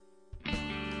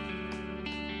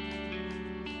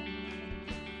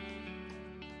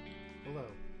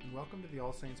welcome to the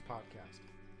All Saints Podcast.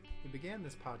 We began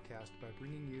this podcast by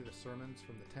bringing you the sermons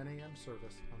from the 10 a.m.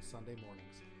 service on Sunday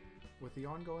mornings. With the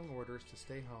ongoing orders to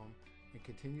stay home and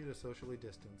continue to socially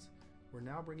distance, we're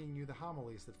now bringing you the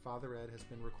homilies that Father Ed has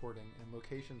been recording in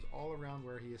locations all around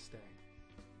where he is staying.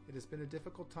 It has been a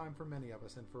difficult time for many of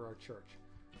us and for our church,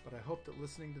 but I hope that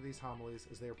listening to these homilies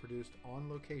as they are produced on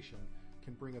location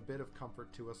can bring a bit of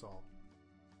comfort to us all.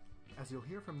 As you'll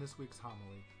hear from this week's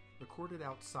homily, recorded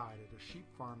outside at a sheep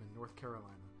farm in North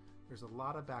Carolina, there's a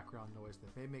lot of background noise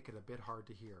that may make it a bit hard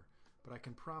to hear, but I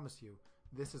can promise you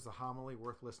this is a homily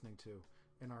worth listening to,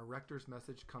 and our rector's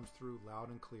message comes through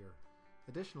loud and clear.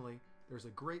 Additionally, there's a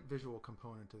great visual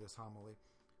component to this homily,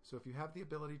 so if you have the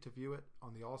ability to view it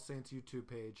on the All Saints YouTube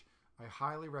page, I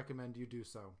highly recommend you do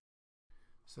so.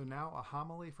 So now a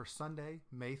homily for Sunday,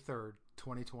 May 3rd,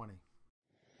 2020.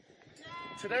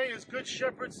 Today is Good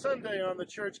Shepherd Sunday on the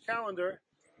church calendar.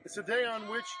 It's a day on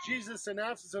which Jesus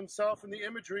announces himself in the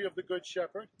imagery of the Good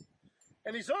Shepherd.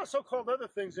 And he's also called other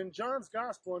things. In John's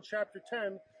Gospel in chapter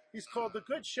 10, he's called the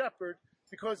Good Shepherd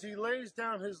because he lays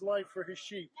down his life for his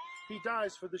sheep. He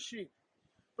dies for the sheep.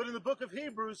 But in the book of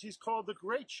Hebrews, he's called the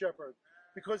Great Shepherd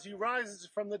because he rises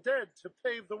from the dead to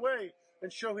pave the way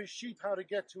and show his sheep how to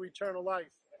get to eternal life.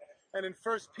 And in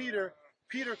 1 Peter,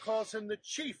 Peter calls him the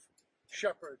Chief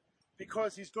Shepherd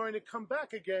because he's going to come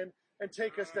back again and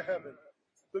take us to heaven.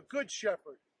 The Good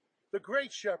Shepherd, the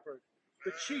Great Shepherd,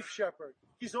 the Chief Shepherd.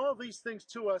 He's all these things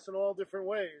to us in all different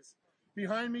ways.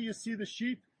 Behind me, you see the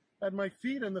sheep at my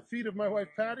feet, and the feet of my wife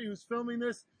Patty, who's filming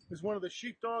this, is one of the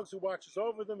sheepdogs who watches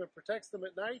over them and protects them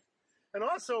at night. And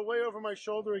also, way over my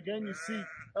shoulder again, you see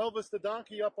Elvis the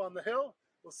donkey up on the hill.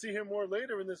 We'll see him more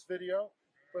later in this video,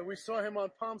 but we saw him on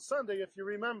Palm Sunday, if you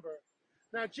remember.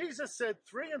 Now, Jesus said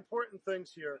three important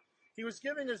things here. He was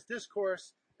giving his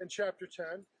discourse in chapter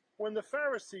 10 when the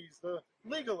Pharisees, the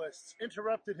legalists,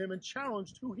 interrupted him and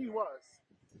challenged who he was.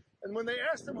 And when they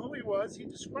asked him who he was, he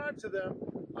described to them,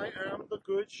 I am the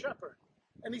Good Shepherd.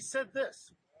 And he said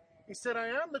this. He said, I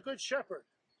am the Good Shepherd.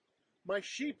 My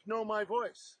sheep know my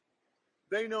voice.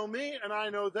 They know me and I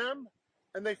know them,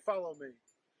 and they follow me.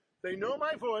 They know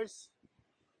my voice.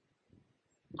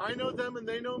 I know them and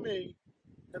they know me,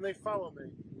 and they follow me.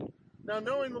 Now,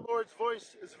 knowing the Lord's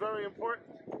voice is very important.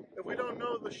 If we don't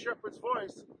know the shepherd's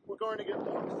voice, we're going to get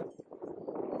lost.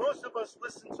 Most of us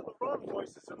listen to the wrong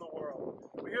voices in the world.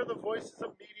 We hear the voices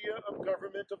of media, of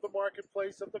government, of the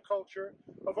marketplace, of the culture,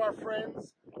 of our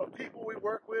friends, of people we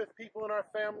work with, people in our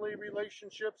family,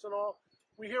 relationships and all.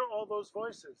 We hear all those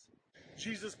voices.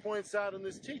 Jesus points out in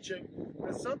this teaching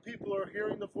that some people are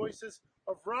hearing the voices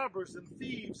of robbers and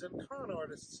thieves and con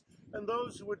artists and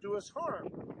those who would do us harm.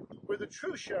 Where the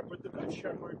true shepherd, the Good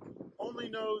Shepherd, only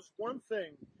knows one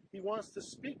thing. He wants to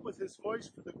speak with his voice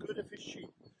for the good of his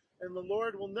sheep. And the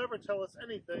Lord will never tell us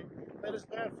anything that is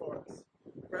bad for us.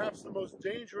 Perhaps the most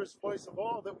dangerous voice of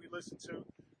all that we listen to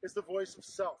is the voice of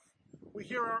self. We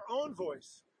hear our own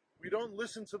voice. We don't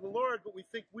listen to the Lord, but we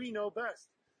think we know best.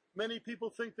 Many people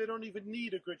think they don't even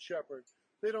need a good shepherd.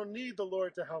 They don't need the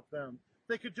Lord to help them.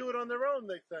 They could do it on their own,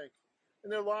 they think.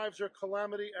 And their lives are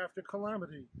calamity after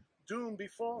calamity. Doom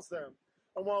befalls them.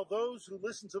 And while those who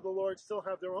listen to the Lord still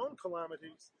have their own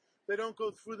calamities, they don't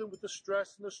go through them with the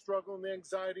stress and the struggle and the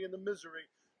anxiety and the misery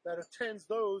that attends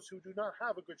those who do not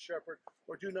have a good shepherd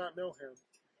or do not know him.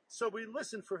 So we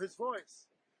listen for his voice.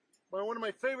 One of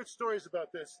my favorite stories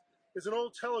about this is an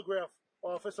old telegraph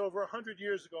office over 100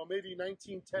 years ago, maybe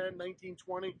 1910,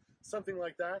 1920, something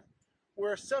like that,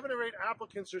 where 7 or 8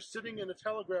 applicants are sitting in a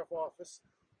telegraph office,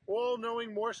 all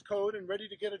knowing Morse code and ready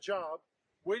to get a job,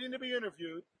 waiting to be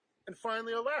interviewed, and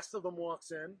finally the last of them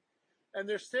walks in, and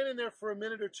they're standing there for a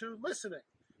minute or two listening.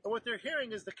 And what they're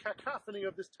hearing is the cacophony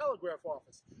of this telegraph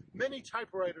office. Many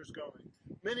typewriters going,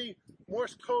 many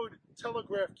Morse code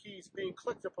telegraph keys being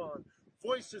clicked upon,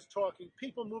 voices talking,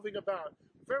 people moving about,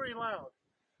 very loud.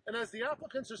 And as the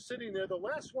applicants are sitting there, the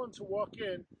last one to walk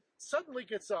in suddenly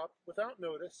gets up without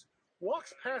notice,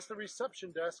 walks past the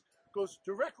reception desk, goes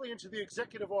directly into the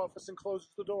executive office and closes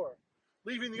the door,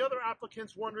 leaving the other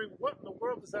applicants wondering, what in the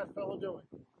world is that fellow doing?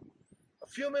 A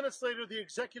few minutes later, the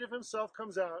executive himself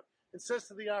comes out and says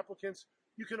to the applicants,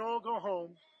 you can all go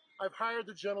home. I've hired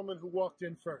the gentleman who walked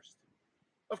in first.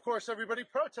 Of course, everybody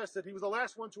protested. He was the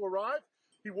last one to arrive.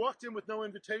 He walked in with no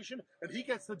invitation, and he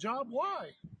gets the job. Why?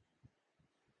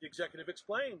 The executive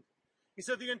explained. He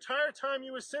said, the entire time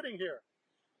you were sitting here,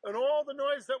 and all the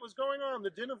noise that was going on,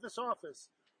 the din of this office,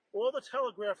 all the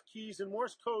telegraph keys in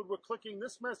Morse code were clicking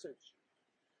this message.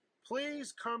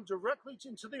 Please come directly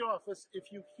into the office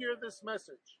if you hear this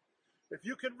message. If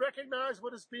you can recognize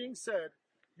what is being said,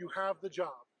 you have the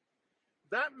job.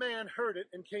 That man heard it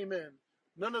and came in,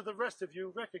 none of the rest of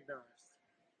you recognized.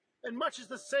 And much is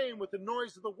the same with the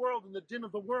noise of the world and the din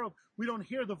of the world. We don't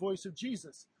hear the voice of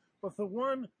Jesus. But the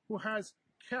one who has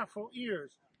careful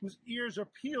ears, whose ears are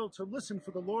peeled to listen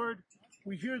for the Lord,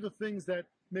 we hear the things that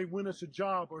may win us a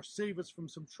job or save us from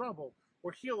some trouble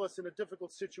or heal us in a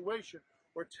difficult situation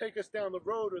or take us down the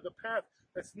road or the path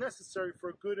that's necessary for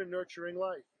a good and nurturing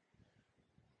life.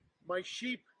 My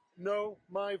sheep know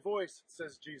my voice,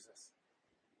 says Jesus.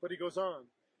 But he goes on.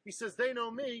 He says, they know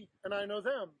me and I know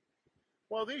them.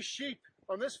 Well, these sheep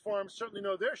on this farm certainly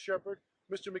know their shepherd,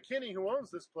 Mr. McKinney, who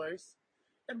owns this place.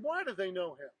 And why do they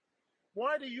know him?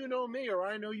 Why do you know me or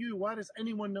I know you? Why does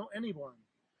anyone know anyone?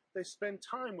 They spend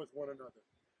time with one another.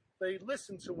 They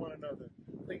listen to one another.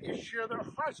 They share their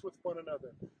hearts with one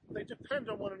another. They depend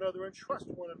on one another and trust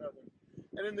one another.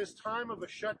 And in this time of a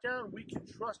shutdown, we can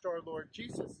trust our Lord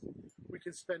Jesus. We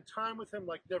can spend time with him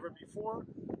like never before.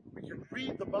 We can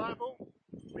read the Bible.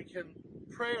 We can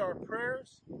pray our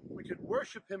prayers. We can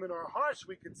worship him in our hearts.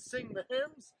 We can sing the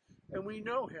hymns. And we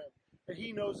know him. And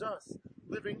he knows us,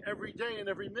 living every day and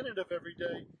every minute of every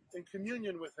day in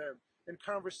communion with him, in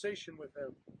conversation with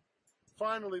him.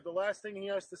 Finally, the last thing he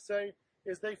has to say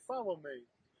is they follow me.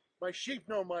 My sheep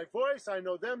know my voice. I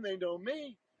know them. They know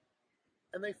me.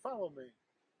 And they follow me.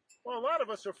 Well, a lot of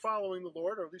us are following the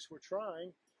Lord, or at least we're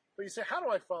trying. But you say, how do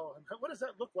I follow him? What does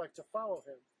that look like to follow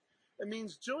him? It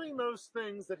means doing those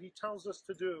things that he tells us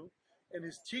to do in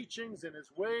his teachings, in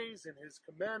his ways, in his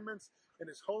commandments, in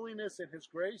his holiness, in his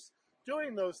grace.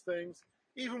 Doing those things,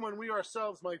 even when we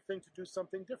ourselves might think to do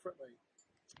something differently.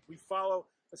 We follow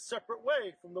a separate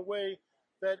way from the way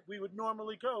that we would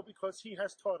normally go because he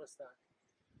has taught us that.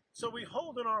 So we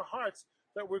hold in our hearts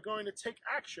that we're going to take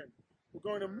action. We're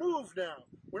going to move now.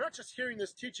 We're not just hearing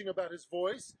this teaching about his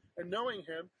voice and knowing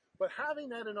him, but having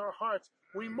that in our hearts,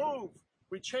 we move.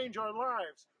 We change our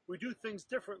lives. We do things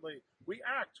differently. We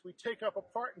act. We take up a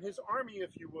part in his army,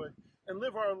 if you would, and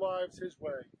live our lives his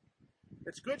way.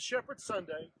 It's Good Shepherd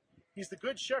Sunday. He's the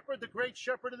Good Shepherd, the Great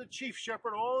Shepherd, and the Chief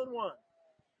Shepherd all in one.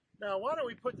 Now, why don't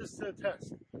we put this to the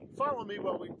test? Follow me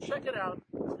while we check it out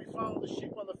as we follow the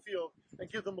sheep on the field and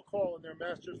give them a call in their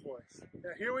master's voice.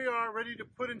 Now, here we are, ready to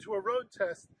put into a road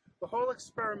test the whole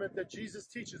experiment that Jesus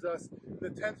teaches us in the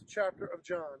 10th chapter of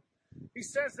John. He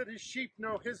says that his sheep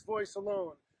know his voice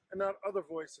alone and not other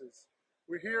voices.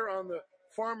 We're here on the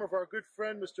farm of our good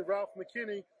friend, Mr. Ralph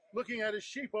McKinney, looking at his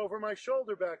sheep over my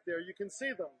shoulder back there. You can see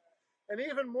them. And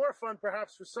even more fun,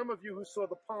 perhaps, for some of you who saw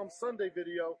the Palm Sunday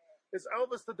video, is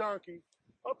Elvis the donkey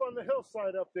up on the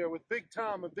hillside up there with Big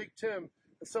Tom and Big Tim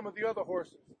and some of the other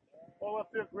horses, all up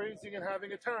there grazing and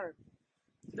having a time.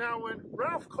 Now, when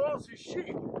Ralph calls his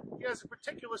sheep, he has a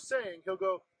particular saying. He'll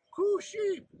go, coo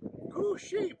sheep, coo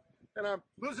sheep. And I'm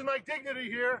losing my dignity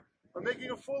here. I'm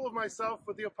making a fool of myself,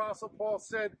 but the Apostle Paul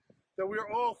said that we are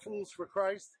all fools for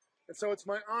Christ. And so it's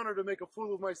my honor to make a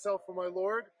fool of myself for my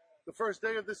Lord. The first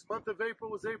day of this month of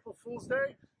April was April Fool's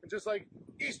Day. And just like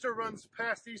Easter runs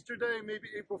past Easter Day, maybe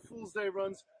April Fool's Day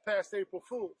runs past April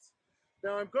Fool's.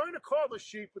 Now I'm going to call the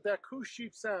sheep with that coo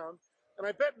sheep sound, and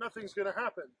I bet nothing's going to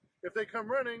happen. If they come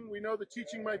running, we know the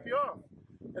teaching might be off.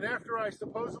 And after I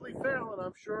supposedly fail, and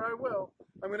I'm sure I will,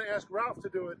 I'm going to ask Ralph to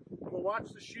do it. We'll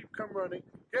watch the sheep come running.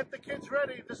 Get the kids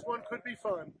ready. This one could be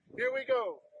fun. Here we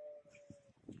go.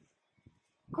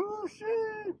 Coo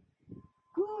sheep!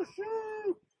 Coo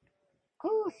sheep!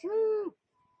 Coo sheep!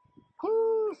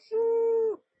 Coo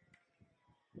sheep!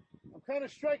 I'm kind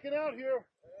of striking out here.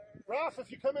 Ralph,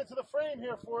 if you come into the frame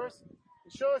here for us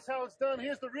and show us how it's done.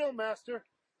 Here's the real master.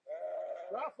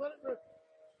 Ralph, let it rip.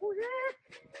 Coo sheep!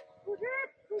 Coo sheep!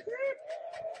 Coo sheep!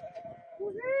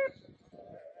 Coo sheep!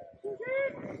 Coo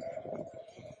sheep!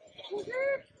 Coo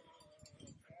sheep!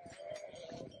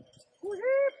 Coo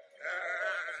sheep!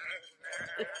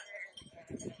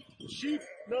 Sheep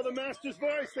know the master's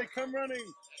voice. They come running.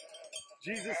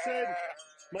 Jesus said,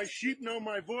 my sheep know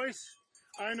my voice.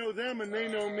 I know them and they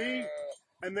know me.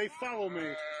 And they follow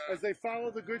me as they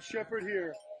follow the Good Shepherd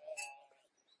here.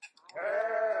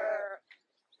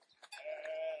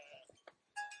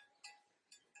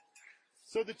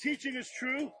 So the teaching is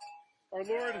true. Our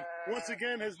Lord, once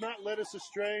again, has not led us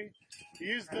astray. He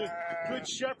is the Good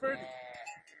Shepherd.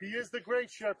 He is the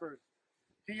Great Shepherd.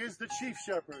 He is the Chief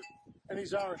Shepherd. And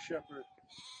he's our shepherd.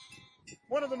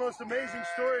 One of the most amazing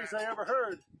stories I ever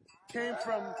heard came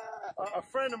from a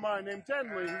friend of mine named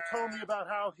Denley, who told me about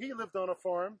how he lived on a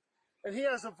farm. And he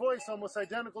has a voice almost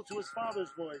identical to his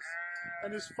father's voice.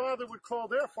 And his father would call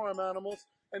their farm animals,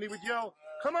 and he would yell,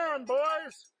 come on,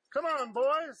 boys! Come on,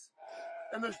 boys!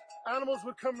 And the animals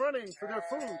would come running for their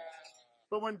food.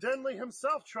 But when Denley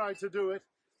himself tried to do it,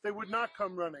 they would not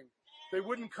come running. They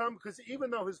wouldn't come because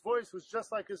even though his voice was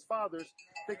just like his father's,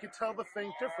 they could tell the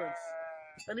faint difference.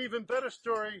 An even better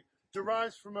story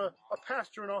derives from a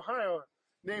pastor in Ohio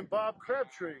named Bob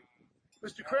Crabtree.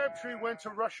 Mr. Crabtree went to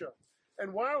Russia,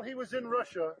 and while he was in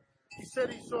Russia, he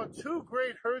said he saw two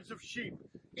great herds of sheep,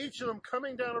 each of them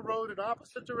coming down a road in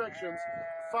opposite directions,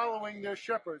 following their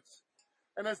shepherds.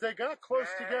 And as they got close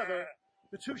together,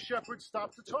 the two shepherds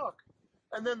stopped to talk.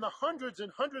 And then the hundreds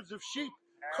and hundreds of sheep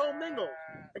commingled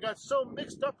and got so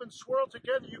mixed up and swirled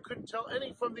together you couldn't tell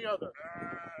any from the other.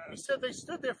 He said they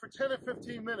stood there for 10 or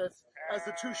 15 minutes as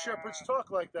the two shepherds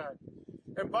talked like that.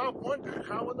 And Bob wondered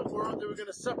how in the world they were going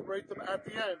to separate them at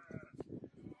the end.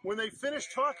 When they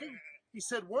finished talking, he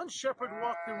said one shepherd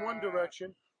walked in one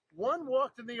direction, one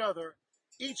walked in the other,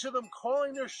 each of them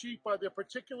calling their sheep by their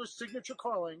particular signature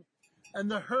calling, and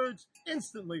the herds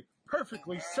instantly,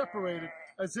 perfectly separated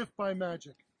as if by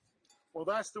magic. Well,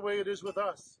 that's the way it is with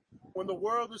us. When the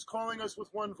world is calling us with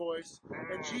one voice,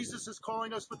 and Jesus is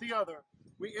calling us with the other,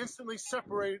 we instantly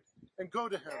separate and go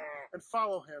to him and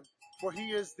follow him, for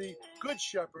he is the good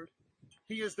shepherd,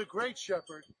 he is the great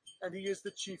shepherd, and he is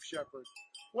the chief shepherd.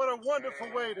 What a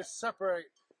wonderful way to separate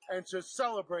and to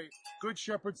celebrate Good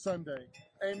Shepherd Sunday.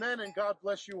 Amen, and God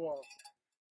bless you all.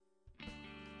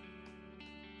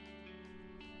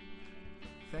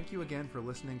 Thank you again for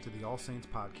listening to the All Saints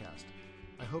podcast.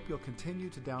 I hope you'll continue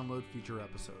to download future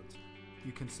episodes.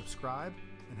 You can subscribe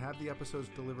and have the episodes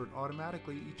delivered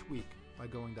automatically each week by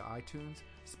going to iTunes,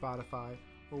 Spotify,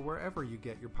 or wherever you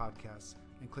get your podcasts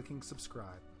and clicking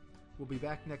subscribe. We'll be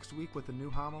back next week with a new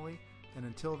homily, and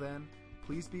until then,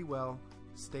 please be well,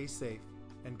 stay safe,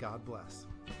 and God bless.